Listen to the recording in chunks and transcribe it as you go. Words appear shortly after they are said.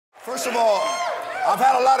First of all, I've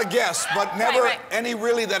had a lot of guests, but never any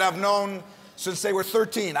really that I've known since they were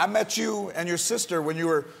 13. I met you and your sister when you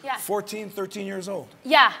were 14, 13 years old.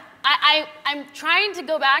 Yeah, I'm trying to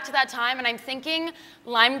go back to that time, and I'm thinking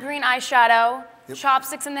lime green eyeshadow,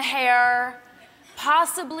 chopsticks in the hair,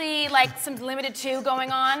 possibly like some Limited 2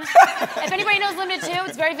 going on. If anybody knows Limited 2,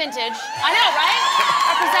 it's very vintage. I know, right?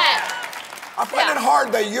 Represent. I find it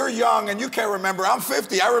hard that you're young and you can't remember. I'm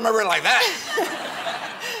 50, I remember it like that.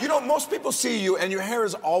 You know, most people see you and your hair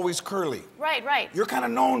is always curly. Right, right. You're kind of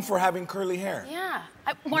known for having curly hair. Yeah.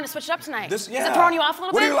 I want to switch it up tonight. Is it throwing you off a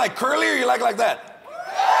little bit? What do you like, curly or you like that?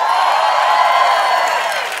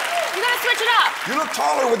 You gotta switch it up. You look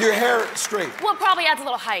taller with your hair straight. Well, it probably adds a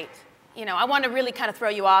little height. You know, I want to really kind of throw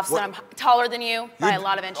you off so that I'm taller than you by a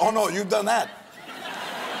lot of inches. Oh no, you've done that.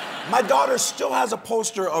 My daughter still has a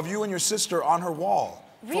poster of you and your sister on her wall.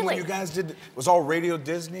 Really? From when you guys did, it was all Radio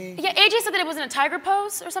Disney. Yeah, AJ said that it was in a tiger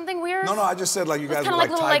pose or something weird. No, I just said like you guys were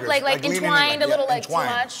like tigers. Like entwined, a little like too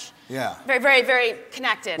much. Yeah. Very, very, very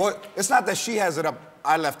connected. Well, it's not that she has it up,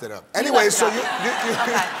 I left it up. Anyway, so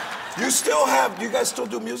you still have, do you guys still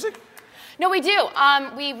do music? No, we do.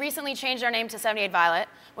 We recently changed our name to 78 Violet,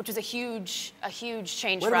 which was a huge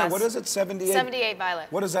change for us. Wait a minute, what is it, 78? 78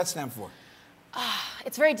 Violet. What does that stand for?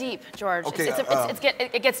 It's very deep, George. Okay,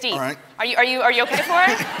 it gets deep. All right. Are you okay for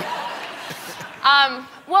it?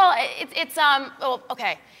 Well,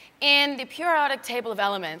 okay. In the periodic table of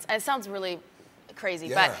elements, and it sounds really crazy,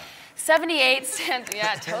 but 78 stands,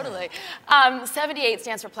 totally. 78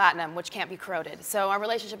 stands for platinum, which can't be corroded. So our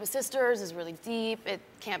relationship with sisters is really deep. It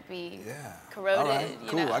can't be corroded. All right,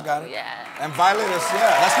 cool, you know? I got it. Yeah. And Violet is,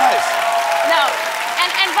 that's nice. No.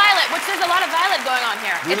 And Violet, which there's a lot of Violet going on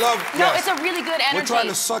here. It's a really good energy. We're trying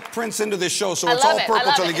to suck Prince into this show, so it's all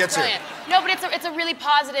purple till he gets here. No, but it's a really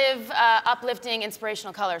positive, uplifting,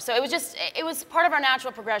 inspirational color. So it was part of our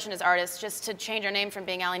natural progression as artists, just to change our name from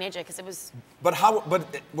being Ali and AJ, because it was. But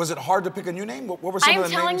was it hard to pick a new name? What were some of the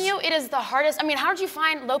names? I'm telling you, it is the hardest. I mean, how did you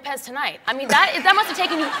find Lopez tonight? I mean, that must have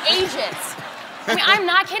taken you ages. I mean, I'm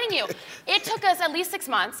not kidding you. It took us at least 6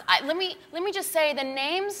 months. Let me just say, the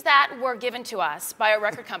names that were given to us by a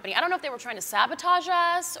record company, I don't know if they were trying to sabotage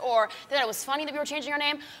us or that it was funny that we were changing our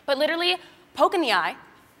name, but literally, Poke in the Eye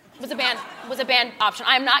was a band option.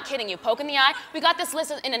 I'm not kidding you. Poke in the Eye. We got this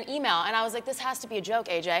list in an email, and I was like, this has to be a joke,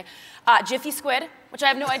 AJ. Jiffy Squid, which I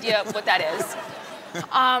have no idea what that is.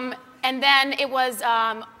 And then it was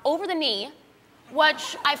Over the Knee,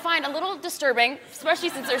 which I find a little disturbing, especially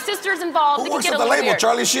since their sisters involved. Who works at the label? Weird.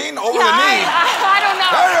 Charlie Sheen? Over the Knee? I don't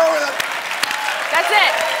know. That's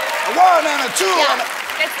it. A 1 and a 2. Yeah,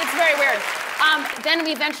 it's very weird. Then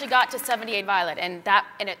we eventually got to 78 Violet, and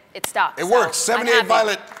it stopped. It works. 78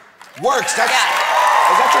 Violet works. Is that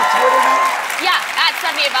your Twitter name? Yeah, at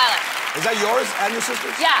 78 Violet. Is that yours and your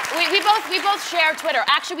sister's? Yeah, we both share Twitter.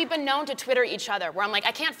 Actually, we've been known to Twitter each other, where I'm like,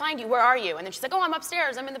 I can't find you, where are you? And then she's like, oh, I'm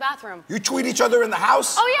upstairs, I'm in the bathroom. You tweet each other in the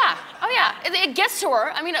house? Oh yeah. It gets to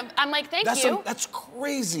her. I mean, I'm like, thank you. That's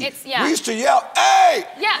crazy. We used to yell, hey!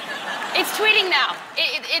 Yeah, it's tweeting now.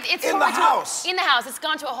 It's in the house. In the house, it's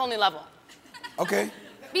gone to a whole new level. Okay.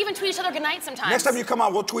 We even tweet each other goodnight sometimes. Next time you come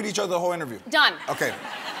out, we'll tweet each other the whole interview. Done. Okay.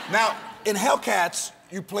 Now, in Hellcats,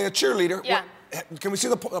 you play a cheerleader. Yeah. Can we see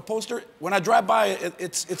the poster? When I drive by,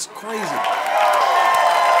 it's crazy.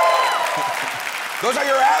 Those are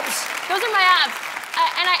your abs? Those are my abs.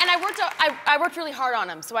 And I worked really hard on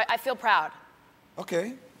them, so I feel proud.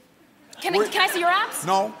 Okay. Can I see your abs?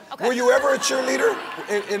 No. Okay. Were you ever a cheerleader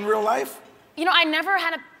in real life? You know, I never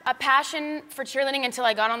had a passion for cheerleading until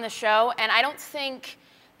I got on this show, and I don't think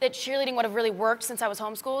that cheerleading would have really worked since I was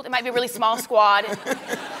homeschooled. It might be a really small squad.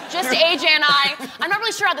 Just AJ and I. I'm not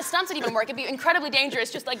really sure how the stunts would even work. It'd be incredibly dangerous,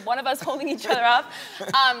 just like one of us holding each other up.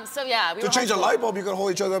 So yeah, we were to change a light bulb, you could hold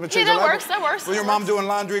each other up and change a light bulb. That works. When your mom doing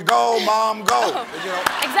laundry, go, mom, go. You know?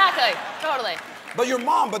 Exactly, totally.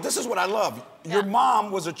 But this is what I love. Your mom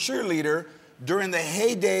was a cheerleader during the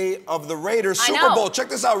heyday of the Raiders Super Bowl. Check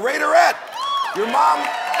this out, Raiderette. Your mom,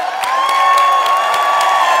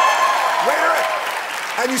 Raiderette.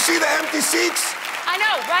 And you see the empty seats? I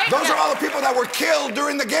know, right? Those are all the people that were killed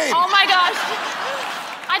during the game. Oh my gosh.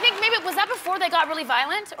 I think maybe, was that before they got really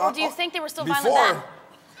violent? Or do you think they were still violent then?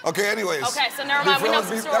 Okay, anyways. Okay, so never mind, we know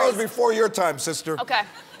some stories. That was before your time, sister. Okay.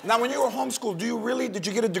 Now, when you were homeschooled, did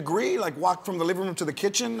you get a degree? Like walk from the living room to the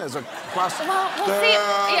kitchen as a cross? Well, see,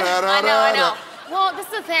 I know. Well, this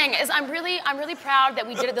is the thing, is I'm really proud that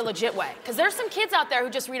we did it the legit way. Because there's some kids out there who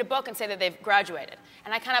just read a book and say that they've graduated.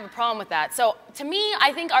 And I kind of have a problem with that. So to me,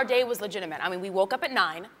 I think our day was legitimate. I mean, we woke up at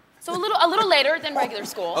 9, so a little later than regular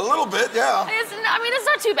school. A little bit, yeah. I mean, it's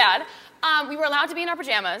not too bad. We were allowed to be in our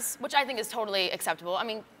pajamas, which I think is totally acceptable. I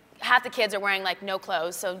mean, half the kids are wearing like no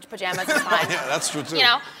clothes, so pajamas is fine. Yeah, that's true too. You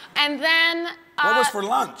know, and then. What was for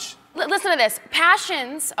lunch? Listen to this.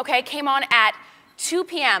 Passions, okay, came on at 2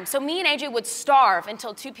 p.m. So me and AJ would starve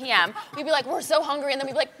until 2 p.m. We'd be like, we're so hungry, and then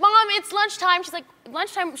we'd be like, Mom, it's lunchtime. She's like,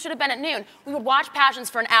 lunchtime should have been at noon. We would watch Passions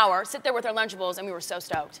for an hour, sit there with our Lunchables, and we were so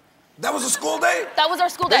stoked. That was a school day? That was our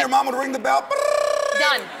school day. Then your mom would ring the bell.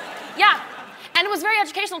 Done. Yeah. And it was very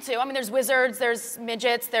educational too. I mean, there's wizards, there's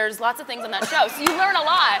midgets, there's lots of things on that show. So you learn a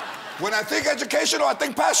lot. When I think educational, I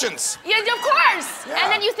think Passions. Yeah, of course. Yeah. And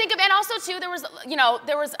then you think of, and also too, there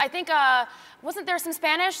was, I think, wasn't there some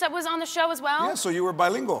Spanish that was on the show as well? Yeah, so you were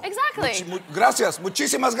bilingual. Exactly. Gracias.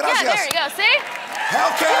 Muchísimas gracias. Yeah, there you go. See?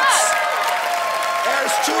 Hellcats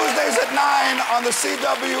airs Tuesdays at 9 on the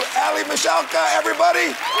CW. Ali Michalka,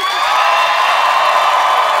 everybody.